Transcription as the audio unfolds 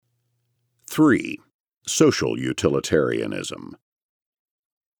3. Social utilitarianism.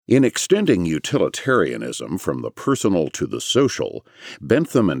 In extending utilitarianism from the personal to the social,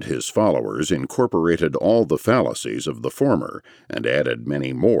 Bentham and his followers incorporated all the fallacies of the former and added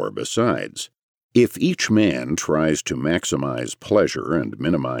many more besides. If each man tries to maximize pleasure and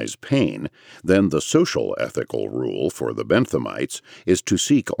minimize pain, then the social ethical rule for the Benthamites is to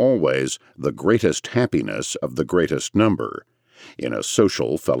seek always the greatest happiness of the greatest number, in a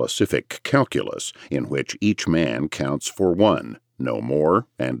social philosophic calculus in which each man counts for one, no more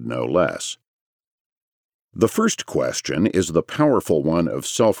and no less. The first question is the powerful one of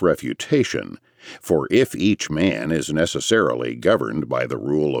self-refutation, for if each man is necessarily governed by the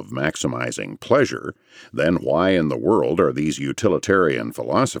rule of maximizing pleasure, then why in the world are these utilitarian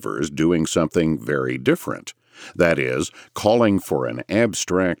philosophers doing something very different? That is, calling for an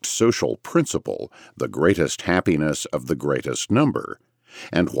abstract social principle, the greatest happiness of the greatest number.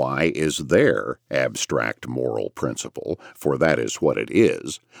 And why is their abstract moral principle, for that is what it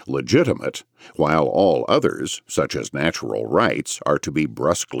is, legitimate, while all others, such as natural rights, are to be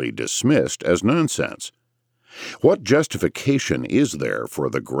brusquely dismissed as nonsense? What justification is there for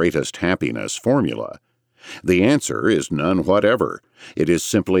the greatest happiness formula? The answer is none whatever. It is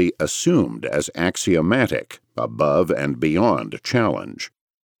simply assumed as axiomatic, above and beyond challenge.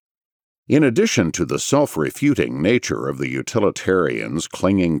 In addition to the self-refuting nature of the utilitarians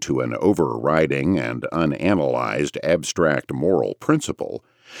clinging to an overriding and unanalyzed abstract moral principle,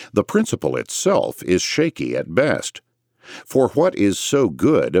 the principle itself is shaky at best. For what is so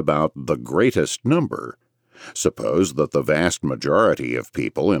good about the greatest number? Suppose that the vast majority of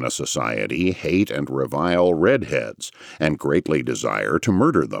people in a society hate and revile redheads, and greatly desire to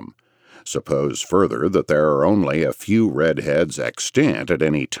murder them. Suppose further that there are only a few redheads extant at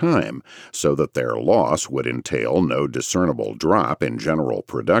any time, so that their loss would entail no discernible drop in general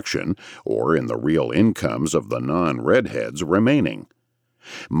production or in the real incomes of the non-redheads remaining.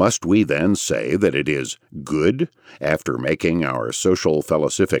 Must we then say that it is good, after making our social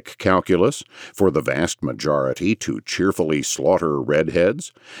philosophic calculus, for the vast majority to cheerfully slaughter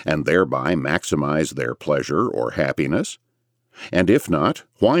redheads, and thereby maximize their pleasure or happiness? And if not,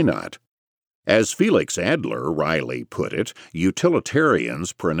 why not? As Felix Adler wryly put it,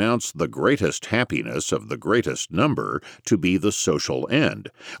 utilitarians pronounce the greatest happiness of the greatest number to be the social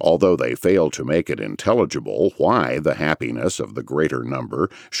end, although they fail to make it intelligible why the happiness of the greater number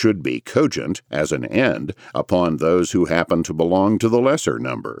should be cogent as an end upon those who happen to belong to the lesser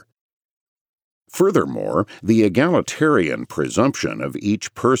number. Furthermore, the egalitarian presumption of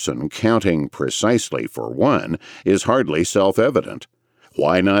each person counting precisely for one is hardly self-evident.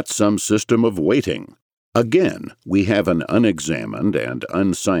 Why not some system of weighting? Again, we have an unexamined and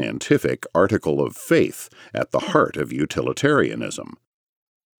unscientific article of faith at the heart of utilitarianism.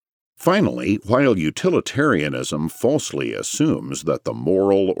 Finally, while utilitarianism falsely assumes that the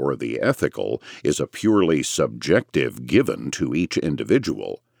moral or the ethical is a purely subjective given to each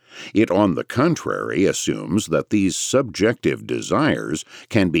individual, it on the contrary assumes that these subjective desires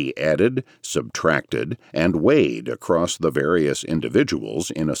can be added, subtracted, and weighed across the various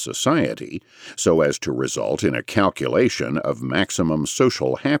individuals in a society so as to result in a calculation of maximum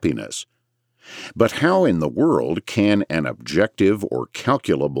social happiness. But how in the world can an objective or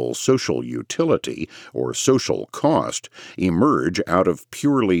calculable social utility or social cost emerge out of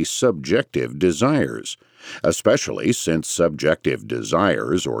purely subjective desires, especially since subjective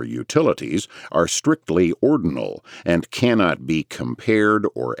desires or utilities are strictly ordinal and cannot be compared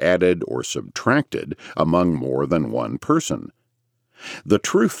or added or subtracted among more than one person? The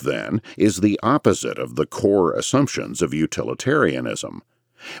truth, then, is the opposite of the core assumptions of utilitarianism.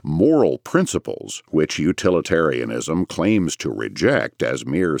 Moral principles, which utilitarianism claims to reject as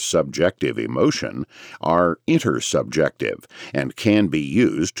mere subjective emotion, are intersubjective and can be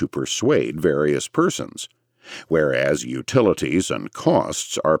used to persuade various persons, whereas utilities and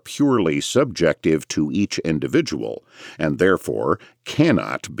costs are purely subjective to each individual and therefore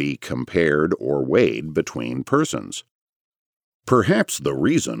cannot be compared or weighed between persons. Perhaps the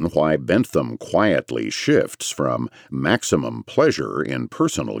reason why Bentham quietly shifts from maximum pleasure in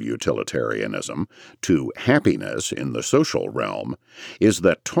personal utilitarianism to happiness in the social realm is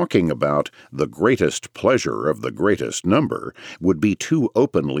that talking about the greatest pleasure of the greatest number would be too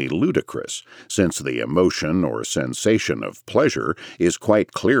openly ludicrous, since the emotion or sensation of pleasure is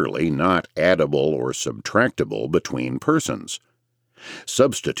quite clearly not addable or subtractable between persons.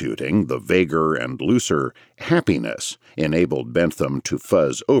 Substituting the vaguer and looser happiness enabled Bentham to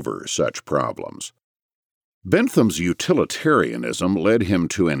fuzz over such problems. Bentham's utilitarianism led him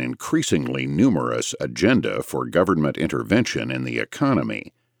to an increasingly numerous agenda for government intervention in the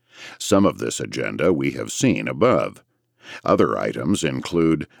economy. Some of this agenda we have seen above. Other items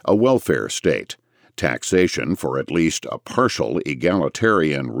include a welfare state, taxation for at least a partial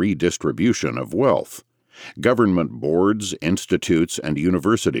egalitarian redistribution of wealth, government boards, institutes, and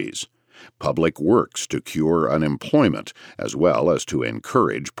universities, public works to cure unemployment as well as to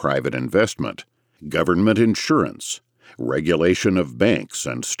encourage private investment, government insurance, regulation of banks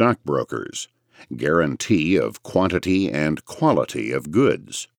and stockbrokers, guarantee of quantity and quality of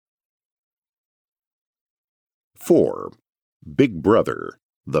goods. 4. Big Brother,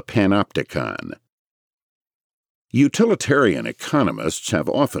 the Panopticon. Utilitarian economists have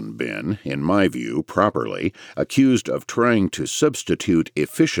often been, in my view properly, accused of trying to substitute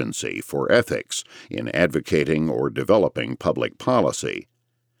efficiency for ethics in advocating or developing public policy.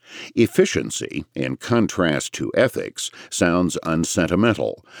 Efficiency, in contrast to ethics, sounds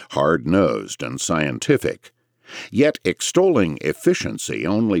unsentimental, hard-nosed, and scientific. Yet extolling efficiency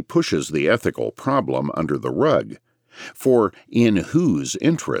only pushes the ethical problem under the rug. For in whose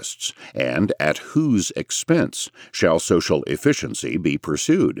interests and at whose expense shall social efficiency be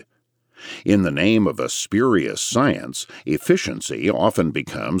pursued? In the name of a spurious science, efficiency often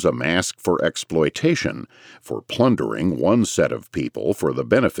becomes a mask for exploitation, for plundering one set of people for the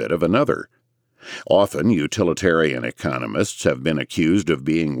benefit of another. Often utilitarian economists have been accused of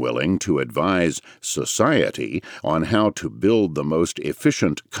being willing to advise society on how to build the most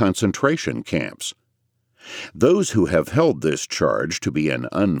efficient concentration camps. Those who have held this charge to be an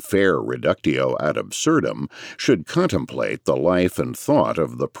unfair reductio ad absurdum should contemplate the life and thought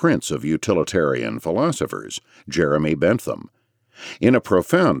of the prince of utilitarian philosophers, Jeremy Bentham. In a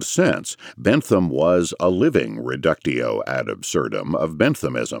profound sense, Bentham was a living reductio ad absurdum of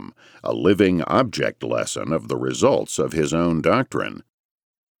Benthamism, a living object lesson of the results of his own doctrine.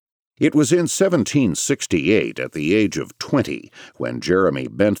 It was in 1768, at the age of 20, when Jeremy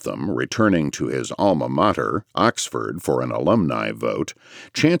Bentham, returning to his alma mater, Oxford, for an alumni vote,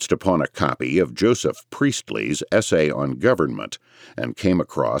 chanced upon a copy of Joseph Priestley's Essay on Government, and came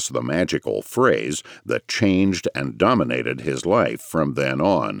across the magical phrase that changed and dominated his life from then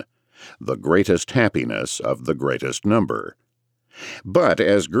on: "the greatest happiness of the greatest number." But,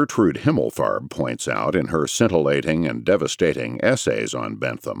 as Gertrude Himmelfarb points out in her scintillating and devastating essays on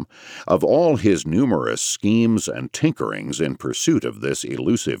Bentham, of all his numerous schemes and tinkerings in pursuit of this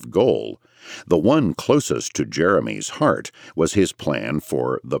elusive goal, the one closest to Jeremy's heart was his plan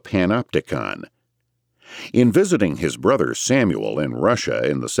for the Panopticon. In visiting his brother Samuel in Russia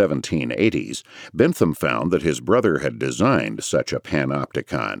in the 1780s, Bentham found that his brother had designed such a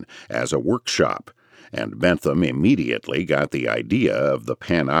Panopticon as a workshop, and Bentham immediately got the idea of the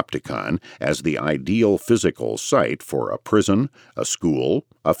Panopticon as the ideal physical site for a prison, a school,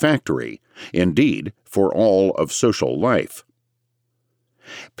 a factory, indeed, for all of social life.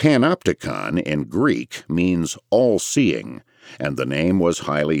 Panopticon in Greek means all-seeing, and the name was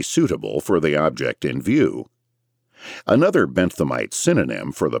highly suitable for the object in view. Another Benthamite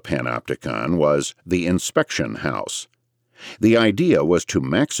synonym for the Panopticon was the inspection house. The idea was to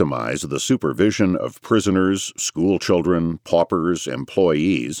maximize the supervision of prisoners, schoolchildren, paupers,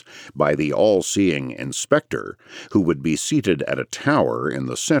 employees by the all-seeing inspector, who would be seated at a tower in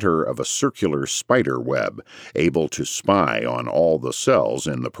the center of a circular spider web, able to spy on all the cells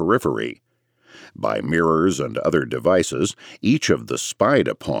in the periphery. By mirrors and other devices, each of the spied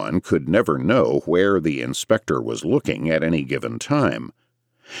upon could never know where the inspector was looking at any given time.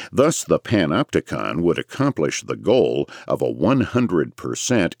 Thus the Panopticon would accomplish the goal of a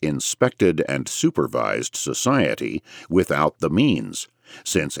 100% inspected and supervised society without the means,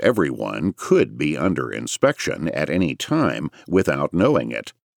 since everyone could be under inspection at any time without knowing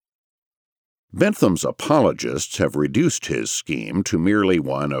it. Bentham's apologists have reduced his scheme to merely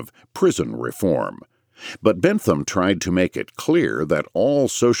one of prison reform, but Bentham tried to make it clear that all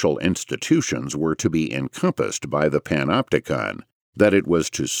social institutions were to be encompassed by the Panopticon, that it was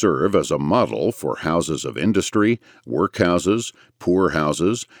to serve as a model for houses of industry, workhouses,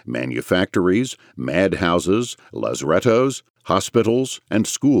 poorhouses, manufactories, madhouses, lazarettos, hospitals, and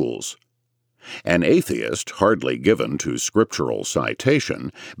schools. An atheist hardly given to scriptural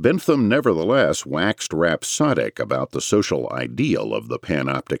citation, Bentham nevertheless waxed rhapsodic about the social ideal of the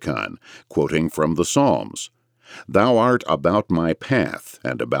Panopticon, quoting from the Psalms: "Thou art about my path,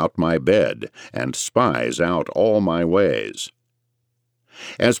 and about my bed, and spies out all my ways."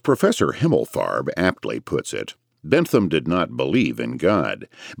 As Professor Himmelfarb aptly puts it, Bentham did not believe in God,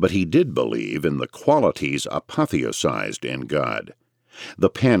 but he did believe in the qualities apotheosized in God. The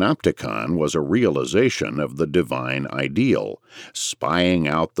panopticon was a realization of the divine ideal, spying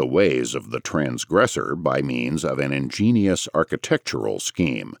out the ways of the transgressor by means of an ingenious architectural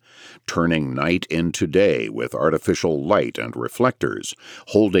scheme, turning night into day with artificial light and reflectors,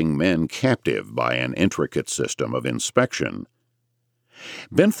 holding men captive by an intricate system of inspection.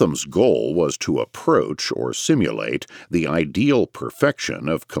 Bentham's goal was to approach or simulate the ideal perfection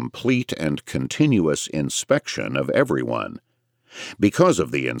of complete and continuous inspection of everyone. Because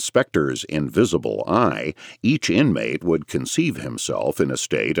of the inspector's invisible eye, each inmate would conceive himself in a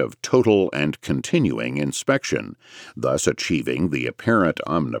state of total and continuing inspection, thus achieving the apparent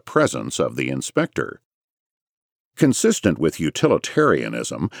omnipresence of the inspector. Consistent with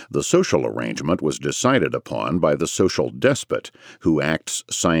utilitarianism, the social arrangement was decided upon by the social despot, who acts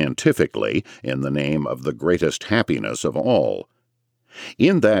scientifically in the name of the greatest happiness of all.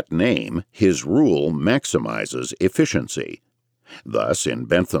 In that name, his rule maximizes efficiency. Thus, in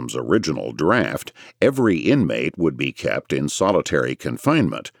Bentham's original draft, every inmate would be kept in solitary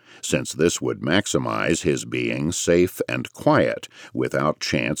confinement, since this would maximize his being safe and quiet, without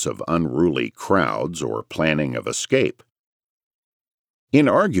chance of unruly crowds or planning of escape. In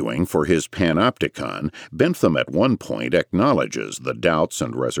arguing for his panopticon, Bentham at one point acknowledges the doubts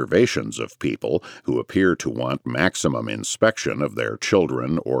and reservations of people who appear to want maximum inspection of their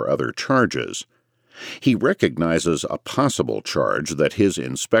children or other charges. He recognizes a possible charge that his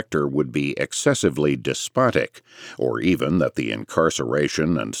inspector would be excessively despotic, or even that the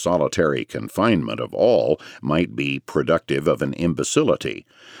incarceration and solitary confinement of all might be productive of an imbecility,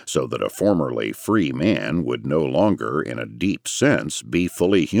 so that a formerly free man would no longer, in a deep sense, be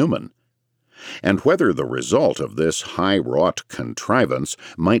fully human. And whether the result of this high-wrought contrivance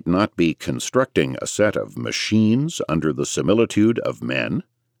might not be constructing a set of machines under the similitude of men?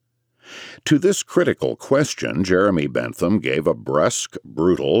 To this critical question, Jeremy Bentham gave a brusque,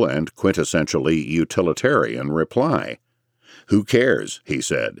 brutal, and quintessentially utilitarian reply. "Who cares?" he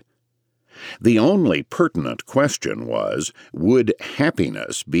said. The only pertinent question was, would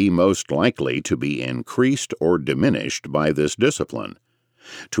happiness be most likely to be increased or diminished by this discipline?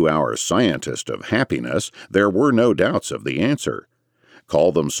 To our scientist of happiness, there were no doubts of the answer.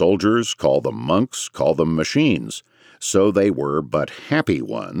 Call them soldiers, call them monks, call them machines. So they were but happy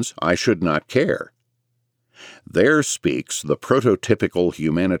ones, I should not care. There speaks the prototypical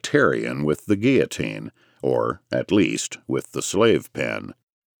humanitarian with the guillotine, or, at least, with the slave pen.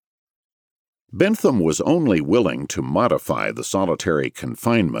 Bentham was only willing to modify the solitary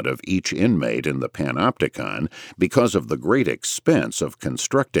confinement of each inmate in the panopticon because of the great expense of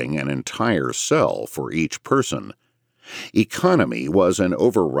constructing an entire cell for each person. Economy was an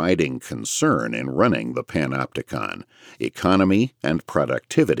overriding concern in running the panopticon, economy and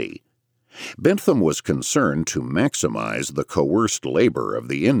productivity. Bentham was concerned to maximize the coerced labor of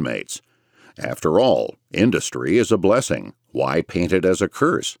the inmates. After all, industry is a blessing. Why paint it as a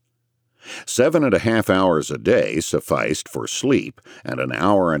curse? 7.5 hours a day sufficed for sleep, and an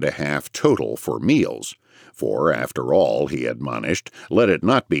hour and a half total for meals. For, after all, he admonished, let it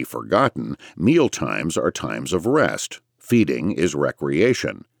not be forgotten, meal times are times of rest. Feeding is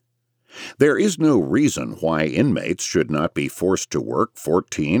recreation. There is no reason why inmates should not be forced to work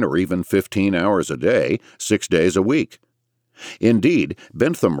 14 or even 15 hours a day, 6 days a week. Indeed,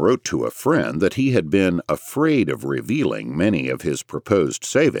 Bentham wrote to a friend that he had been afraid of revealing many of his proposed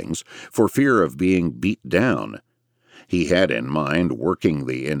savings for fear of being beat down. He had in mind working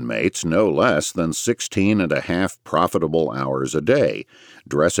the inmates no less than 16.5 profitable hours a day,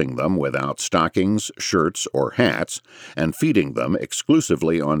 dressing them without stockings, shirts, or hats, and feeding them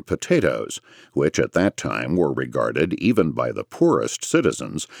exclusively on potatoes, which at that time were regarded even by the poorest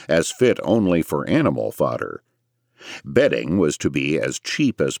citizens as fit only for animal fodder. Bedding was to be as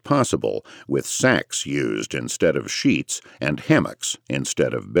cheap as possible, with sacks used instead of sheets and hammocks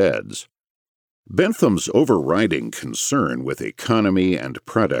instead of beds. Bentham's overriding concern with economy and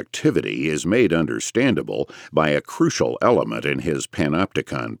productivity is made understandable by a crucial element in his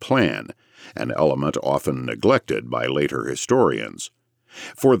panopticon plan, an element often neglected by later historians.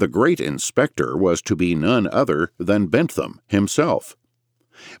 For the great inspector was to be none other than Bentham himself.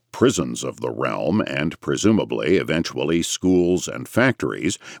 Prisons of the realm, and presumably eventually schools and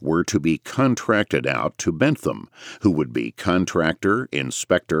factories, were to be contracted out to Bentham, who would be contractor,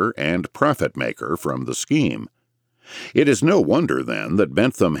 inspector, and profit-maker from the scheme. It is no wonder, then, that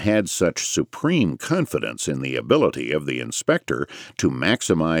Bentham had such supreme confidence in the ability of the inspector to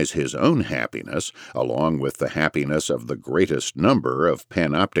maximize his own happiness, along with the happiness of the greatest number of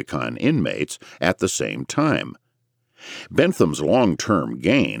panopticon inmates at the same time. Bentham's long-term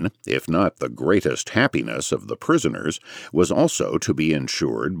gain, if not the greatest happiness of the prisoners, was also to be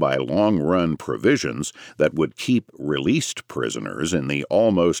ensured by long-run provisions that would keep released prisoners in the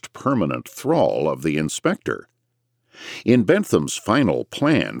almost permanent thrall of the inspector. In Bentham's final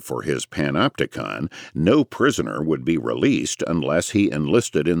plan for his panopticon, no prisoner would be released unless he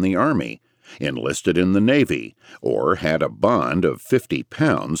enlisted in the army, enlisted in the Navy, or had a bond of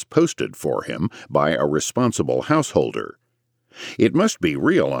 £50 posted for him by a responsible householder. It must be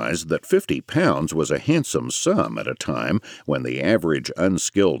realized that £50 was a handsome sum at a time when the average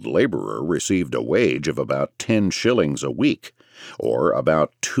unskilled laborer received a wage of about 10 shillings a week, or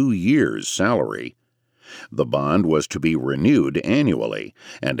about 2 years' salary. The bond was to be renewed annually,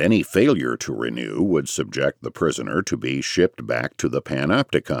 and any failure to renew would subject the prisoner to be shipped back to the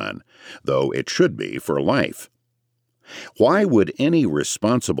panopticon, though it should be for life. Why would any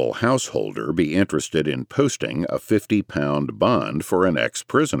responsible householder be interested in posting a £50 bond for an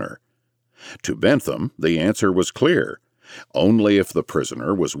ex-prisoner? To Bentham, the answer was clear. Only if the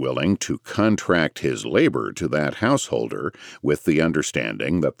prisoner was willing to contract his labor to that householder with the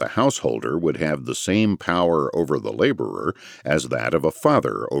understanding that the householder would have the same power over the laborer as that of a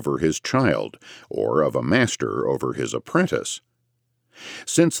father over his child, or of a master over his apprentice.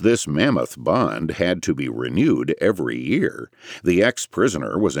 Since this mammoth bond had to be renewed every year, the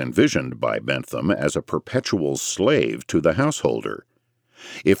ex-prisoner was envisioned by Bentham as a perpetual slave to the householder.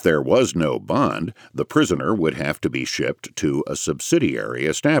 If there was no bond, the prisoner would have to be shipped to a subsidiary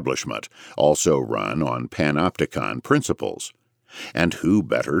establishment, also run on panopticon principles. And who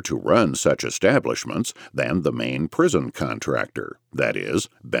better to run such establishments than the main prison contractor, that is,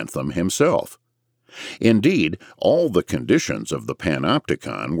 Bentham himself? Indeed, all the conditions of the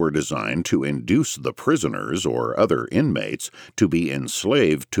panopticon were designed to induce the prisoners or other inmates to be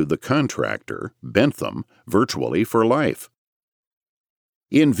enslaved to the contractor, Bentham, virtually for life.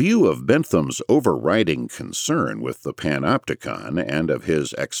 In view of Bentham's overriding concern with the panopticon and of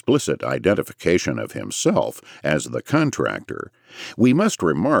his explicit identification of himself as the contractor, we must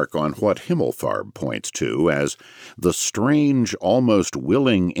remark on what Himmelfarb points to as the strange, almost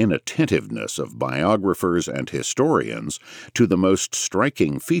willing inattentiveness of biographers and historians to the most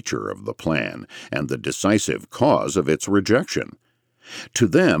striking feature of the plan and the decisive cause of its rejection. To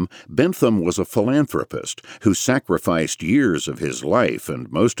them, Bentham was a philanthropist who sacrificed years of his life and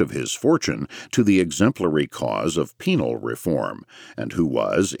most of his fortune to the exemplary cause of penal reform, and who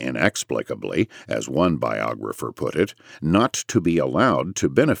was, inexplicably, as one biographer put it, not to be allowed to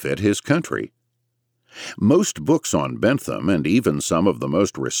benefit his country. Most books on Bentham, and even some of the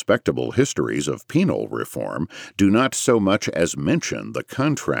most respectable histories of penal reform, do not so much as mention the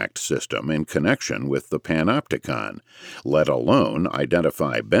contract system in connection with the panopticon, let alone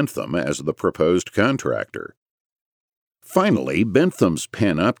identify Bentham as the proposed contractor. Finally, Bentham's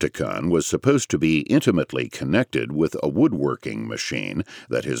panopticon was supposed to be intimately connected with a woodworking machine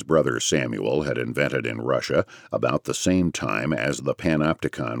that his brother Samuel had invented in Russia about the same time as the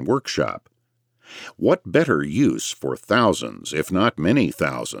panopticon workshop. What better use for thousands, if not many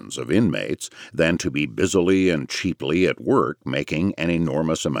thousands, of inmates than to be busily and cheaply at work making an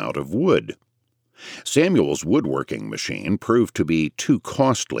enormous amount of wood? Samuel's woodworking machine proved to be too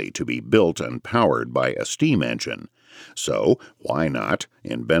costly to be built and powered by a steam engine. So, why not,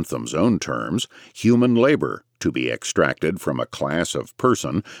 in Bentham's own terms, human labor to be extracted from a class of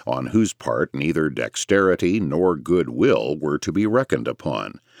person on whose part neither dexterity nor goodwill were to be reckoned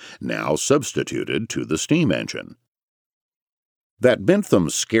upon, now substituted to the steam engine? That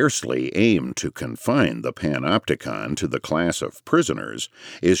Bentham scarcely aimed to confine the panopticon to the class of prisoners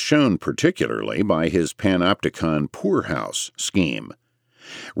is shown particularly by his panopticon poorhouse scheme.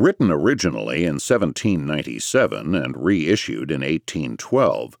 Written originally in 1797 and reissued in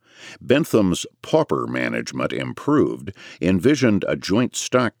 1812, Bentham's pauper management improved envisioned a joint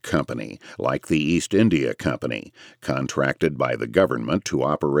stock company like the East India Company, contracted by the government to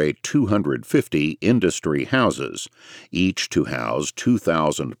operate 250 industry houses, each to house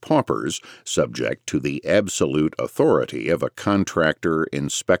 2,000 paupers subject to the absolute authority of a contractor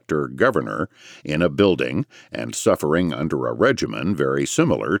inspector governor in a building and suffering under a regimen very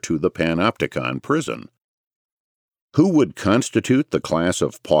similar to the panopticon prison. Who would constitute the class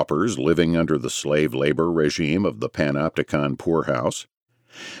of paupers living under the slave labor regime of the panopticon poorhouse?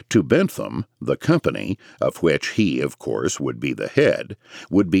 To Bentham, the company, of which he, of course, would be the head,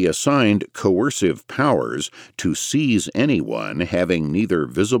 would be assigned coercive powers to seize anyone having neither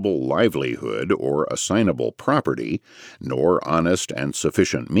visible livelihood or assignable property, nor honest and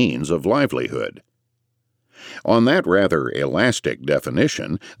sufficient means of livelihood. On that rather elastic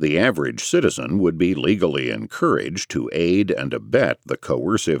definition, the average citizen would be legally encouraged to aid and abet the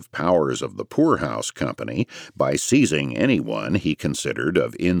coercive powers of the poorhouse company by seizing anyone he considered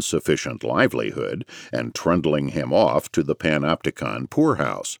of insufficient livelihood and trundling him off to the panopticon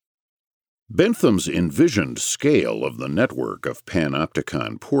poorhouse. Bentham's envisioned scale of the network of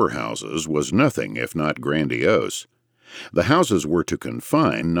panopticon poorhouses was nothing if not grandiose. The houses were to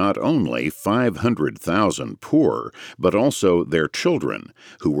confine not only 500,000 poor, but also their children,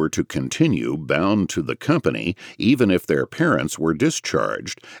 who were to continue bound to the company even if their parents were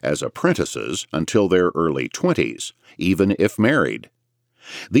discharged, as apprentices until their early 20s, even if married.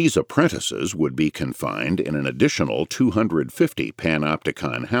 These apprentices would be confined in an additional 250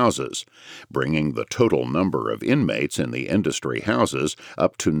 panopticon houses, bringing the total number of inmates in the industry houses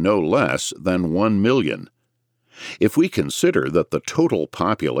up to no less than 1 million. If we consider that the total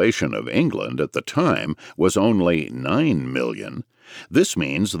population of England at the time was only 9 million, this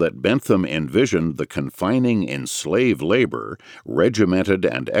means that Bentham envisioned the confining in slave labor, regimented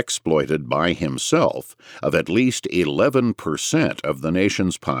and exploited by himself, of at least 11% of the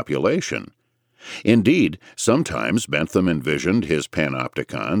nation's population. Indeed, sometimes Bentham envisioned his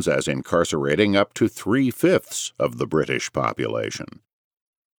panopticons as incarcerating up to 3/5 of the British population.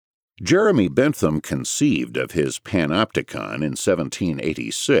 Jeremy Bentham conceived of his panopticon in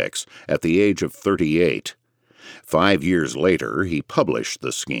 1786 at the age of 38. 5 years later, he published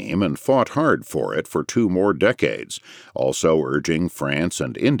the scheme and fought hard for it for 2 more decades, also urging France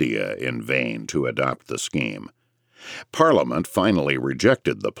and India in vain to adopt the scheme. Parliament finally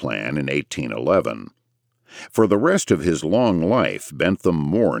rejected the plan in 1811. For the rest of his long life, Bentham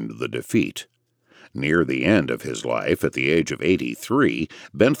mourned the defeat. Near the end of his life, at the age of 83,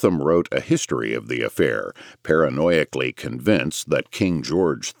 Bentham wrote a history of the affair, paranoiacally convinced that King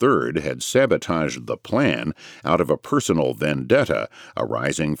George III had sabotaged the plan out of a personal vendetta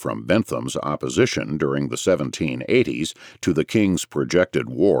arising from Bentham's opposition during the 1780s to the king's projected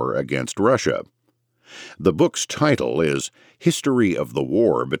war against Russia. The book's title is History of the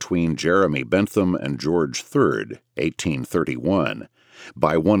War Between Jeremy Bentham and George III, 1831,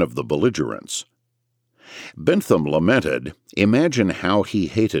 by one of the belligerents. Bentham lamented, "Imagine how he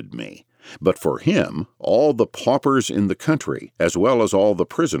hated me. But for him, all the paupers in the country, as well as all the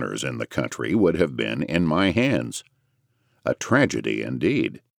prisoners in the country, would have been in my hands." A tragedy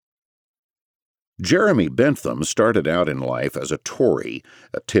indeed. Jeremy Bentham started out in life as a Tory,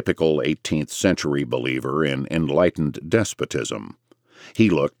 a typical 18th century believer in enlightened despotism.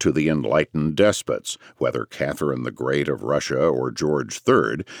 He looked to the enlightened despots, whether Catherine the Great of Russia or George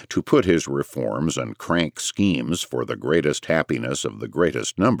III, to put his reforms and crank schemes for the greatest happiness of the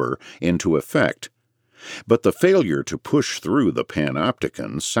greatest number into effect. But the failure to push through the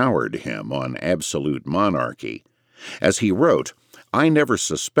panopticon soured him on absolute monarchy. As he wrote, "I never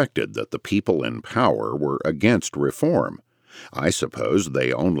suspected that the people in power were against reform. I suppose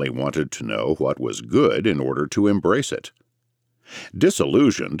they only wanted to know what was good in order to embrace it."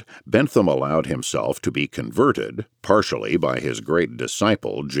 Disillusioned, Bentham allowed himself to be converted, partially by his great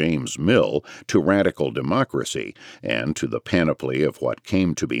disciple James Mill, to radical democracy and to the panoply of what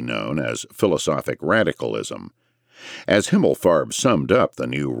came to be known as philosophic radicalism. As Himmelfarb summed up the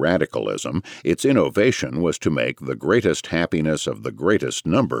new radicalism, its innovation was to make the greatest happiness of the greatest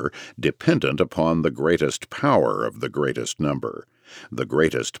number dependent upon the greatest power of the greatest number, the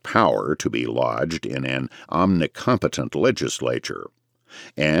greatest power to be lodged in an omnicompetent legislature.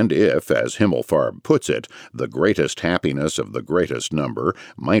 And if, as Himmelfarb puts it, the greatest happiness of the greatest number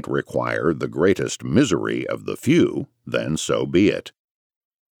might require the greatest misery of the few, then so be it.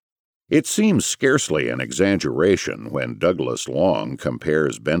 It seems scarcely an exaggeration when Douglas Long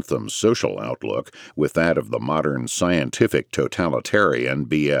compares Bentham's social outlook with that of the modern scientific totalitarian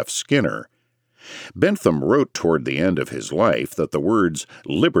B.F. Skinner. Bentham wrote toward the end of his life that the words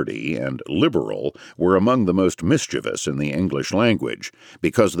liberty and liberal were among the most mischievous in the English language,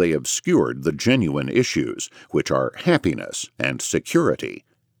 because they obscured the genuine issues, which are happiness and security.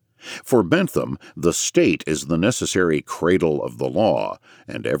 For Bentham, the state is the necessary cradle of the law,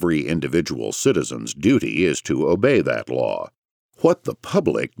 and every individual citizen's duty is to obey that law. What the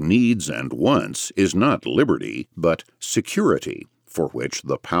public needs and wants is not liberty, but security, for which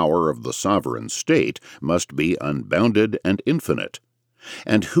the power of the sovereign state must be unbounded and infinite.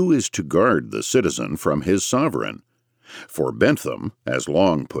 And who is to guard the citizen from his sovereign? For Bentham, as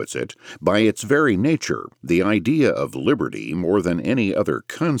Long puts it, by its very nature, the idea of liberty, more than any other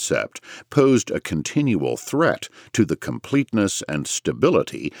concept, posed a continual threat to the completeness and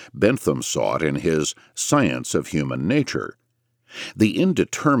stability Bentham sought in his Science of Human Nature. The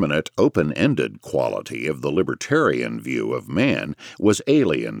indeterminate, open-ended quality of the libertarian view of man was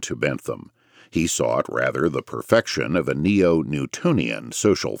alien to Bentham. He sought rather the perfection of a neo-Newtonian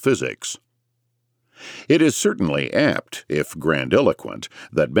social physics. It is certainly apt, if grandiloquent,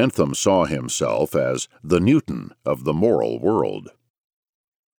 that Bentham saw himself as the Newton of the moral world.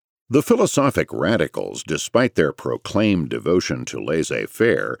 The philosophic radicals, despite their proclaimed devotion to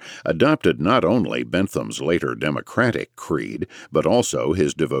laissez-faire, adopted not only Bentham's later democratic creed, but also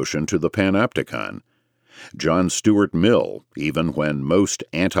his devotion to the panopticon. John Stuart Mill, even when most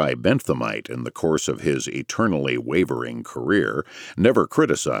anti-Benthamite in the course of his eternally wavering career, never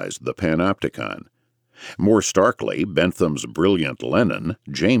criticized the panopticon. More starkly, Bentham's brilliant Lenin,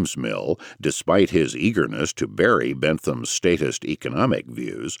 James Mill, despite his eagerness to bury Bentham's statist economic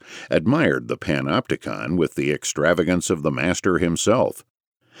views, admired the panopticon with the extravagance of the master himself.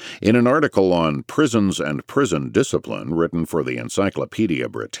 In an article on prisons and prison discipline written for the Encyclopaedia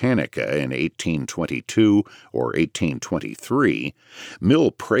Britannica in 1822 or 1823, Mill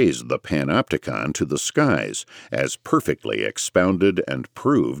praised the panopticon to the skies as perfectly expounded and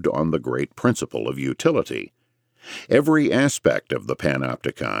proved on the great principle of utility. Every aspect of the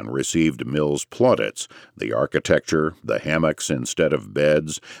panopticon received Mill's plaudits: the architecture, the hammocks instead of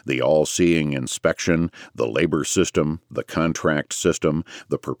beds, the all-seeing inspection, the labor system, the contract system,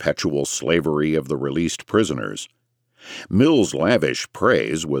 the perpetual slavery of the released prisoners. Mill's lavish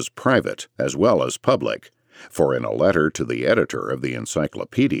praise was private as well as public, for in a letter to the editor of the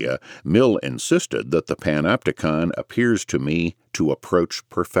Encyclopedia, Mill insisted that the panopticon appears to me to approach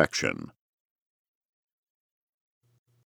perfection.